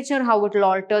temperature how it will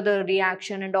alter the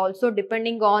reaction, and also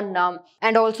depending on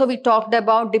we talked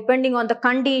about depending on the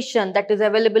condition, that is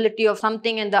availability of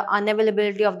something and the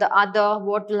unavailability of the other,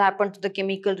 what will happen to the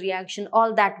chemical reaction.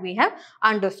 All that we have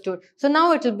understood. So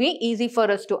now it will be easy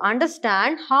for us to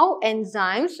understand how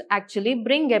enzymes actually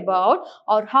bring about,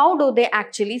 or how do they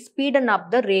actually speeden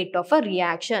up the rate of a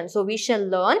reaction. So we shall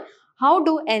learn how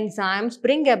do enzymes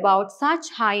bring about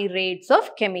such high rates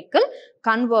of chemical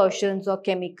conversions or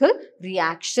chemical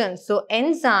reactions. So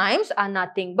enzymes are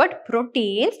nothing but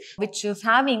proteins which is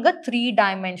having a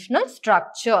three-dimensional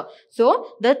structure.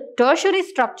 So the tertiary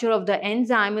structure of the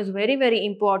enzyme is very, very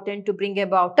important to bring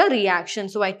about a reaction.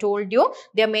 So I told you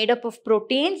they are made up of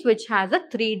proteins which has a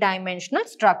three-dimensional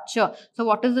structure. So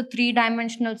what is the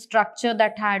three-dimensional structure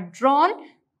that I had drawn?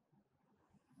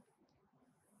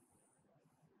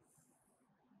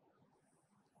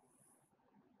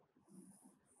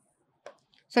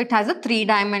 So it has a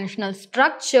three-dimensional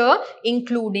structure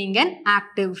including an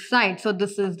active site. So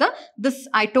this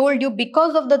I told you,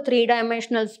 because of the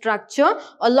three-dimensional structure,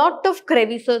 a lot of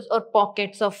crevices or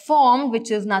pockets are formed,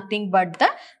 which is nothing but the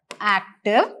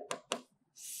active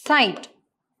site,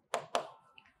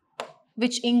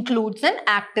 which includes an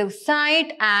active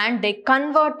site, and they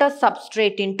convert a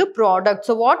substrate into product.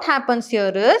 So what happens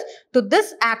here is, to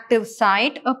this active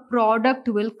site, a product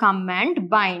will come and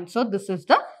bind. So this is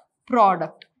the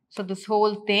product. So this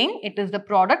whole thing, it is the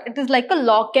product. It is like a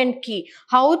lock and key.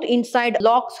 How inside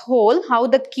lock's hole, how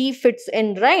the key fits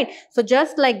in, right? So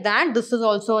just like that, this is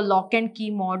also a lock and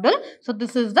key model. So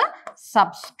this is the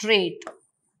substrate.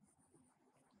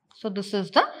 So this is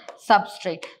the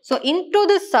substrate. So into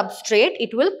this substrate,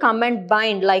 it will come and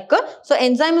bind like a, so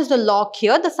enzyme is the lock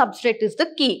here, the substrate is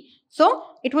the key. So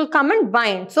it will come and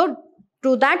bind. So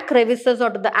to that crevices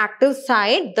or to the active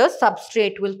site, the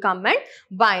substrate will come and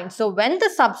bind. So when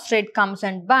the substrate comes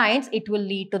and binds, it will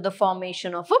lead to the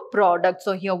formation of a product.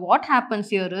 So here what happens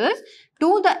here is,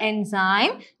 to the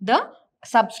enzyme, the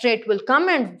substrate will come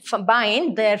and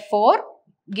bind, therefore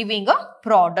giving a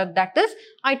product. That is,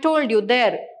 I told you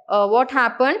there, what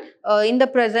happened in the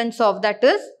presence of, that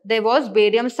is, there was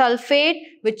barium sulfate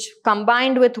which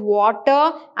combined with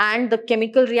water, and the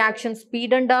chemical reaction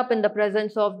speeded up in the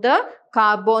presence of the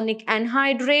carbonic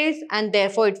anhydrase, and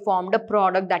therefore it formed a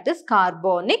product, that is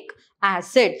carbonic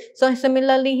acid. So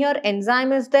similarly here,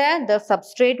 enzyme is there, the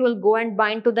substrate will go and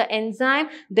bind to the enzyme,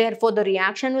 therefore the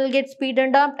reaction will get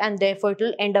speeded up, and therefore it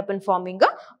will end up in forming a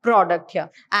product here.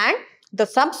 And the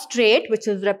substrate, which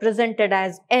is represented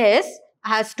as S,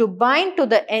 has to bind to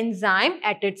the enzyme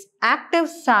at its active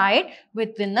site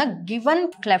within a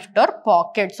given cleft or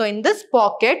pocket. So in this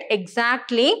pocket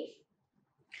exactly,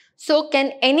 so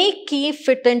can any key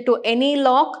fit into any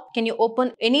lock? Can you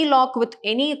open any lock with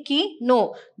any key?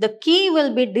 No. The key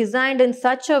will be designed in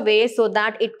such a way so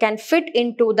that it can fit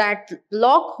into that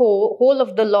lock hole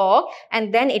of the lock,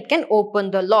 and then it can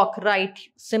open the lock, right?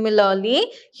 Similarly,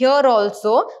 here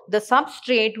also the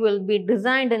substrate will be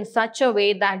designed in such a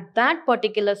way that that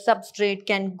particular substrate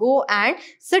can go and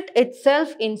sit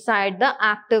itself inside the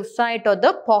active site or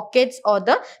the pockets or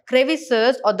the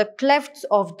crevices or the clefts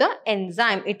of the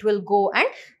enzyme. It will go and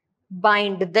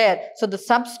bind there. So the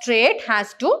substrate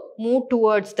has to move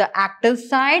towards the active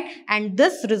site, and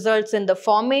this results in the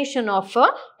formation of a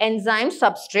enzyme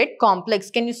substrate complex.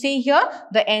 Can you see here?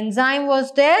 The enzyme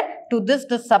was there. To this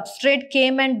the substrate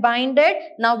came and binded.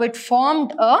 Now it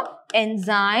formed a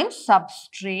enzyme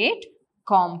substrate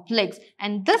complex,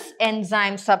 and this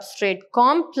enzyme substrate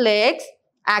complex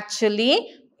actually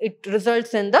it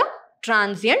results in the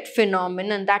transient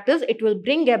phenomenon. That is, it will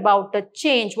bring about a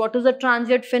change. What is a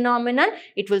transient phenomenon?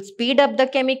 It will speed up the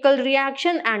chemical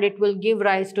reaction and it will give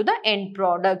rise to the end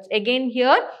products. Again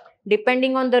here,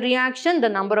 depending on the reaction, the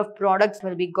number of products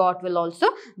will also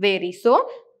vary. So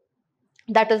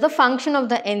that is the function of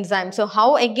the enzyme. So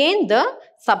how again the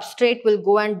substrate will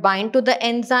go and bind to the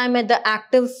enzyme at the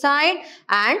active site,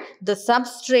 and the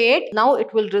substrate, now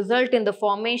it will result in the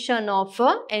formation of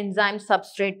a enzyme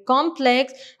substrate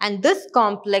complex, and this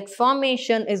complex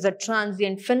formation is a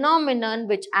transient phenomenon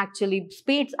which actually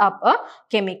speeds up a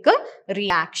chemical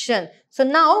reaction. So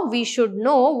now we should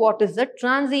know what is the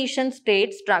transition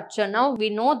state structure. Now we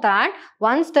know that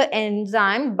once the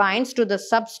enzyme binds to the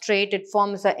substrate, it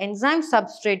forms an enzyme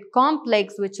substrate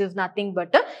complex, which is nothing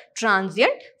but a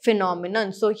transient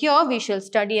phenomenon. So here we shall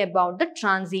study about the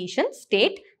transition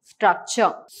state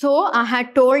structure. So I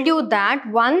had told you that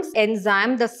once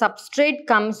enzyme, the substrate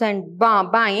comes and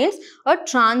binds, a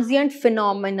transient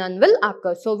phenomenon will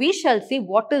occur. So we shall see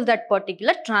what is that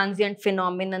particular transient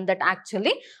phenomenon that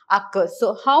actually occurs.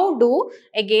 So how do,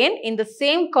 again in the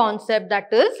same concept,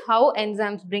 that is how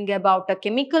enzymes bring about a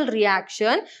chemical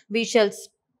reaction, we shall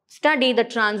study the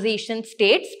transition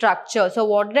state structure. So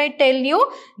what did I tell you?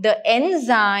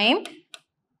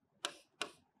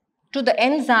 To the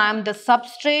enzyme, the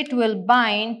substrate will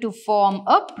bind to form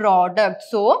a product.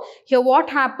 So here what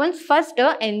happens? First,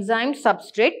 a enzyme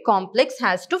substrate complex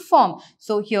has to form.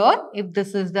 So here, if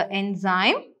this is the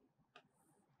enzyme,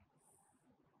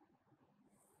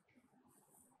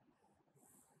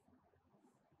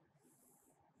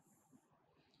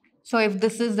 so if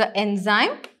this is the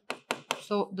enzyme,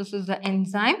 so this is the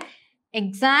enzyme,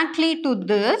 exactly to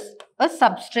this, a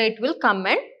substrate will come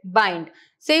and bind.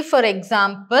 Say for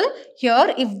example,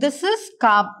 here if this is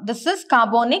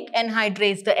carbonic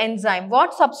anhydrase, the enzyme,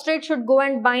 what substrate should go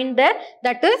and bind there?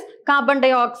 That is carbon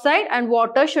dioxide, and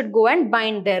water should go and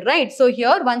bind there, right? So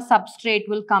here one substrate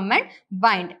will come and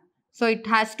bind. So it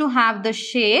has to have the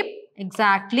shape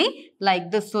exactly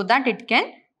like this so that it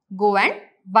can go and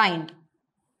bind.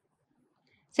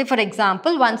 Say for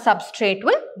example, one substrate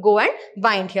will go and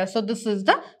bind here. So this is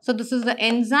the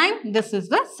enzyme, this is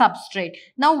the substrate.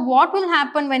 Now what will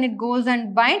happen when it goes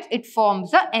and binds? It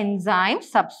forms the enzyme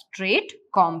substrate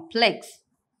complex.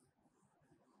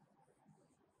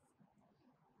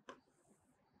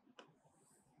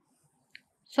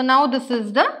 So now this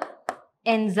is the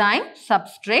enzyme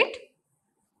substrate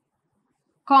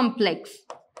complex.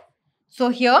 So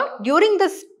here during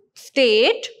this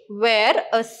state where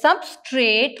a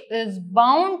substrate is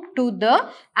bound to the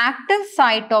active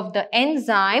site of the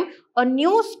enzyme, a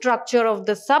new structure of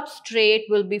the substrate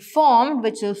will be formed,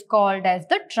 which is called as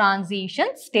the transition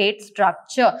state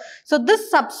structure. So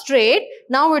this substrate,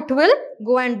 now it will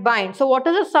go and bind. So what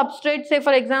is the substrate, say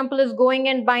for example, is going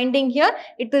and binding here?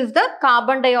 It is the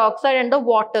carbon dioxide and the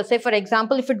water. Say for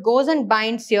example, if it goes and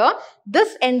binds here,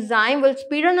 this enzyme will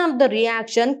speed up the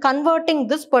reaction, converting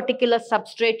this particular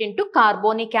substrate into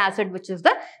carbonic acid, which is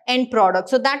the end product.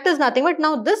 So that is nothing but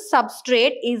now this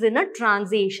substrate is in a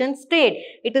transition state.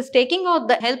 It is taking out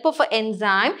the help of an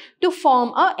enzyme to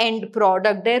form an end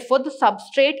product. Therefore, the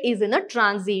substrate is in a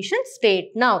transition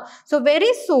state now. So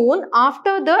very soon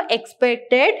after the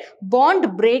expected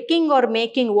bond breaking or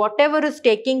making, whatever is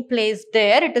taking place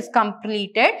there, it is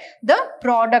completed, the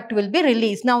product will be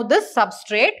released. Now this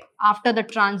substrate, after the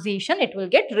transition, it will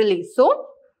get released. So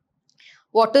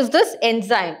what is this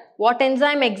enzyme? What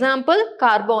enzyme? Example,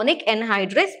 carbonic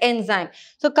anhydrase enzyme.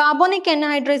 So carbonic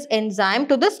anhydrase enzyme,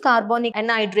 to this carbonic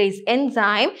anhydrase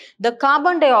enzyme, the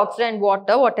carbon dioxide and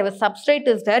water, whatever substrate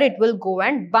is there, it will go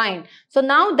and bind. So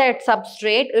now that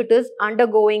substrate, it is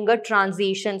undergoing a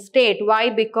transition state. Why?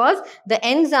 Because the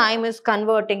enzyme is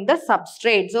converting the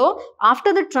substrate. So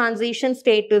after the transition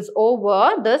state is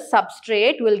over, the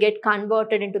substrate will get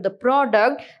converted into the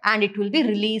product and it will be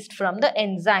released from the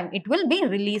enzyme. It will be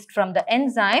released from the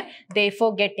enzyme,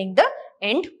 therefore getting the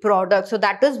end product. So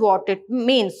that is what it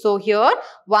means. So here,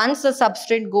 once the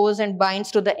substrate goes and binds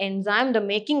to the enzyme, the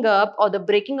making up or the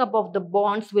breaking up of the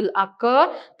bonds will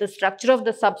occur. The structure of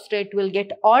the substrate will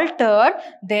get altered,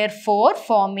 therefore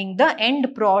forming the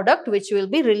end product, which will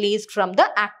be released from the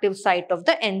active site of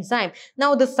the enzyme.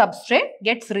 Now the substrate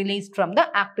gets released from the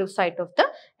active site of the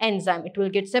enzyme. It will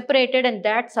get separated and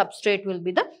that substrate will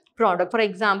be the product. For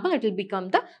example, it will become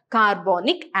the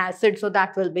carbonic acid. So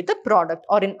that will be the product.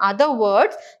 Or in other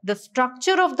words, the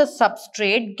structure of the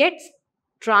substrate gets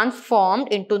transformed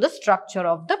into the structure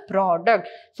of the product.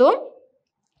 So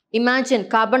imagine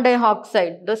carbon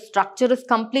dioxide, the structure is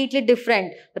completely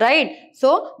different, right?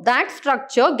 So that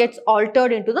structure gets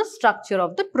altered into the structure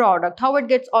of the product. How it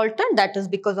gets altered? That is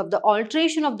because of the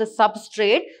alteration of the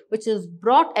substrate, which is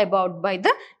brought about by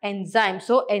the enzyme.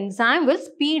 So enzyme will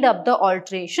speed up the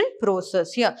alteration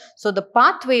process here. So the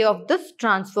pathway of this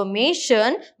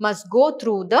transformation must go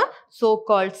through the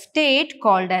so-called state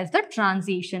called as the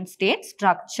transition state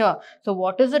structure. So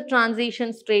what is the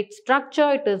transition state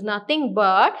structure? It is nothing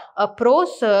but a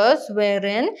process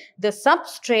wherein the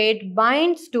substrate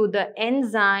binds to the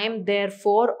enzyme,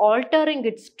 therefore altering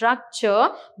its structure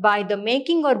by the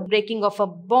making or breaking of a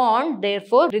bond,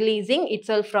 therefore releasing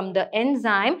itself from the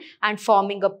enzyme and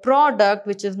forming a product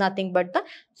which is nothing but the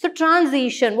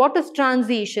transition. What is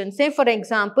transition? Say for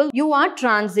example, you are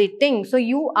transiting. So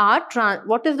you are,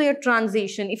 what is your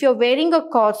transition? If you're wearing a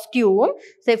costume,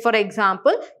 say for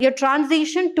example, your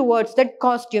transition towards that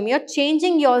costume, you're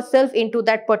changing yourself into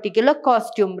that particular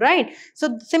costume, right?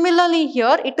 So similarly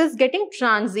here, it is getting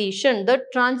transition. The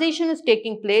transition is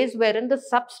taking place wherein the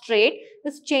substrate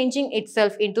is changing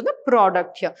itself into the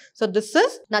product here. So this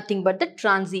is nothing but the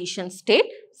transition state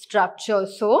structure.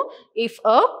 So if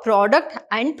a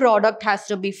end product has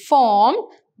to be formed,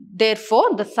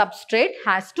 therefore the substrate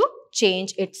has to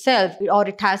change itself, or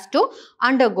it has to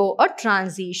undergo a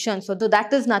transition. So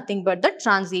that is nothing but the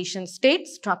transition state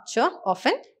structure of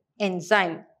an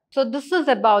enzyme. So this is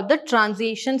about the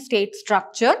transition state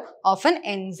structure of an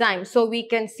enzyme. So we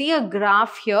can see a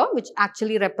graph here which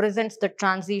actually represents the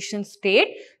transition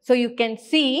state. So you can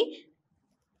see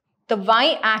the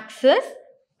y-axis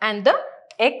and the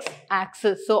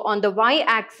x-axis. So on the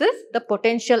y-axis, the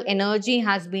potential energy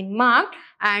has been marked,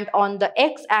 and on the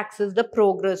x-axis, the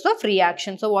progress of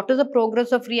reaction. So what is the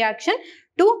progress of reaction?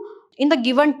 In the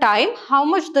given time, how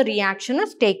much the reaction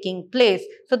is taking place.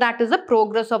 So that is the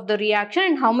progress of the reaction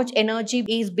and how much energy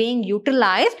is being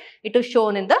utilized. It is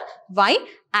shown in the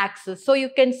y-axis. So you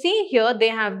can see here they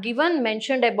have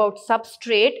mentioned about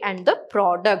substrate and the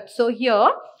product. So here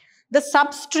the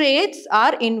substrates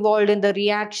are involved in the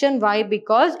reaction. Why?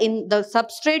 Because the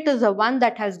substrate is the one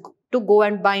that has to go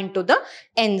and bind to the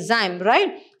enzyme,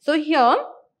 right? So here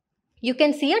you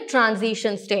can see a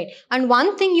transition state. And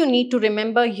one thing you need to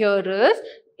remember here is,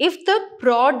 if the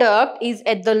product is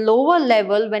at the lower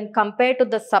level when compared to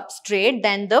the substrate,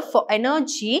 then the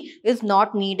energy is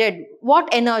not needed. What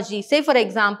energy? Say for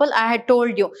example, I had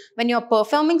told you, when you are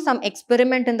performing some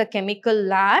experiment in the chemical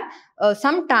lab,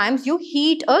 sometimes you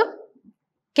heat a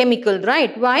chemical,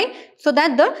 right? Why? So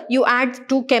that you add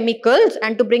two chemicals,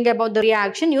 and to bring about the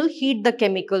reaction, you'll heat the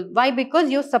chemical. Why? Because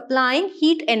you're supplying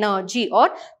heat energy or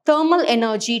thermal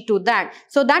energy to that,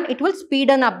 so that it will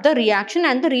speeden up the reaction,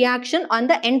 and the reaction on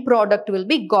the end product will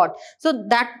be got. So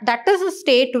that is a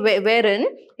state wherein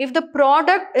if the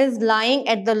product is lying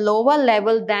at the lower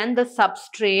level than the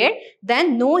substrate,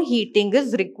 then no heating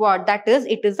is required. That is,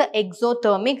 it is an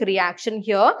exothermic reaction.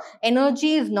 Here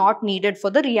energy is not needed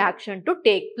for the reaction to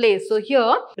take place. So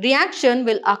here reaction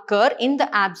will occur in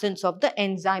the absence of the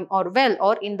enzyme,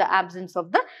 or in the absence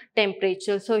of the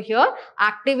temperature. So here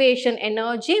activation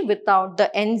energy without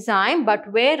the enzyme, but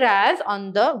whereas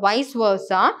on the vice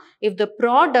versa, if the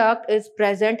product is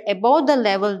present above the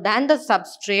level than the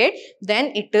substrate, then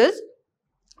it is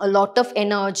a lot of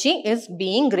energy is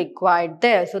being required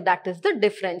there. So that is the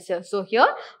difference here. So here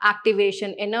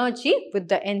activation energy with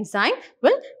the enzyme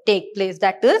will take place.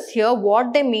 That is, here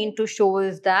what they mean to show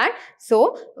is that,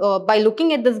 so by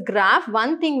looking at this graph,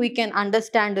 one thing we can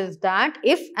understand is that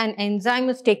if an enzyme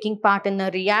is taking part in a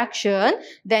reaction,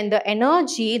 then the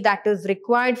energy that is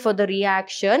required for the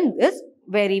reaction is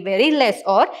very, very less,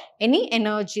 or any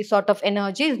sort of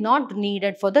energy is not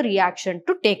needed for the reaction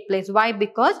to take place. Why?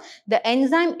 Because the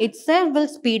enzyme itself will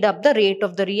speed up the rate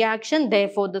of the reaction,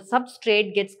 therefore the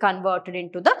substrate gets converted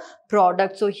into the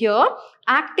product. So here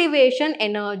activation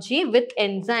energy with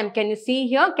enzyme, can you see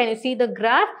here? Can you see the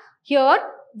graph? Here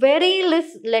very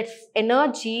less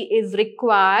energy is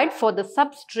required for the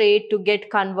substrate to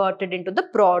get converted into the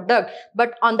product.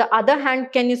 But on the other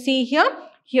hand, can you see here?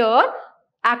 Here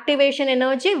activation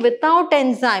energy without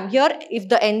enzyme. Here, if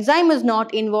the enzyme is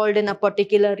not involved in a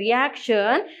particular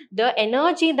reaction, the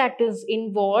energy that is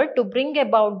involved to bring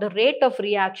about the rate of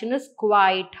reaction is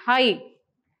quite high.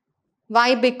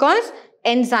 Why? Because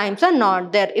enzymes are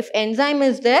not there. If enzyme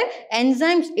is there,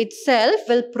 enzymes itself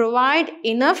will provide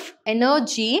enough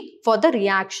energy for the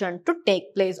reaction to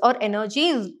take place, or energy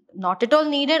is not at all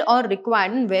needed or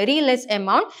required in very less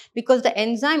amount, because the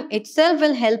enzyme itself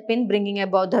will help in bringing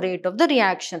about the rate of the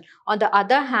reaction. On the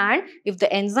other hand, if the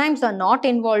enzymes are not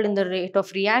involved in the rate of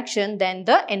reaction, then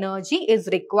the energy is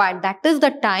required. That is the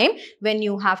time when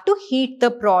you have to heat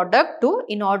the product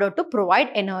in order to provide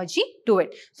energy to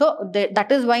it. So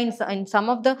that is why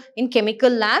in chemical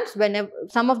labs, whenever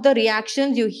some of the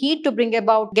reactions you heat to bring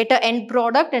about, get an end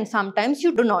product, and sometimes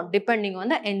you do not, depending on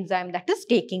the enzyme that is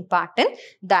taking part in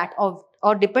that.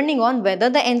 or depending on whether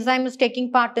the enzyme is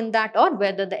taking part in that or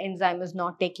whether the enzyme is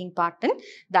not taking part in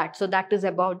that. So that is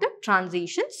about the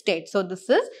transition state. So this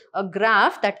is a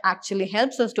graph that actually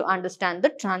helps us to understand the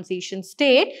transition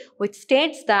state, which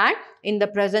states that in the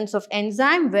presence of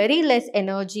enzyme, very less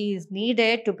energy is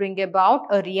needed to bring about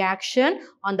a reaction.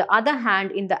 On the other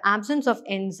hand, in the absence of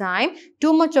enzyme,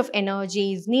 too much of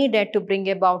energy is needed to bring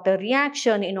about a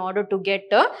reaction in order to get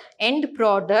a end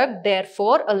product.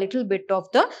 Therefore, a little bit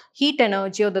of the heat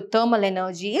energy or the thermal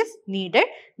energy is needed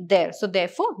there. So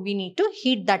therefore, we need to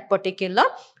heat that particular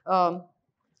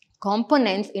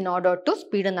components in order to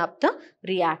speeden up the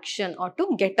reaction or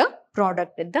to get a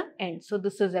product at the end. So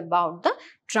this is about the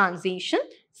transition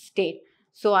state.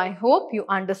 So I hope you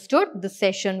understood the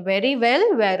session very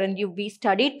well, wherein we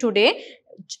studied today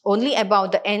only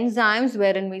about the enzymes,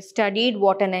 wherein we studied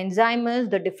what an enzyme is,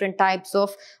 the different types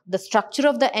of the structure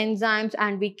of the enzymes,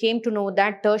 and we came to know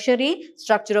that tertiary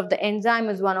structure of the enzyme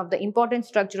is one of the important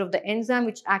structure of the enzyme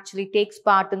which actually takes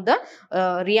part in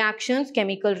the reactions,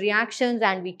 chemical reactions,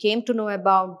 and we came to know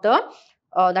about the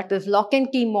that is lock and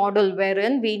key model,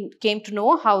 wherein we came to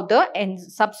know how the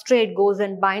substrate goes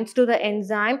and binds to the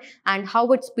enzyme and how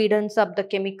it speeds up the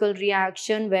chemical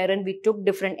reaction, wherein we took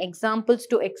different examples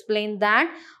to explain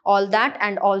that, all that,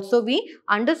 and also we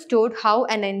understood how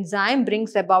an enzyme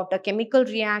brings about a chemical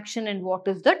reaction and what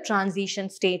is the transition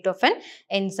state of an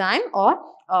enzyme, or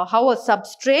how a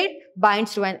substrate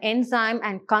binds to an enzyme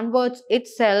and converts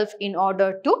itself in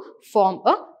order to form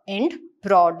a end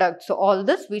product. So all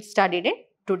this we studied in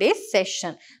today's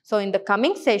session. So in the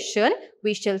coming session,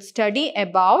 we shall study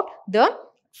about the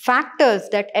factors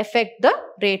that affect the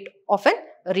rate of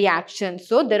a reaction.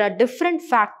 So there are different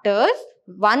factors.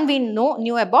 One, we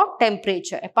knew about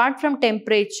temperature. Apart from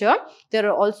temperature, there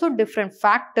are also different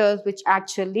factors which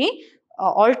actually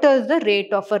alters the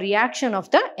rate of a reaction of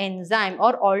the enzyme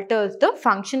or alters the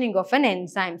functioning of an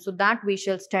enzyme. So that we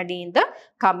shall study in the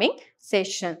coming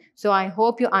session. So I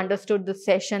hope you understood the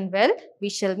session well. We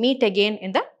shall meet again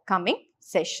in the coming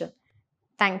session.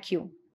 Thank you.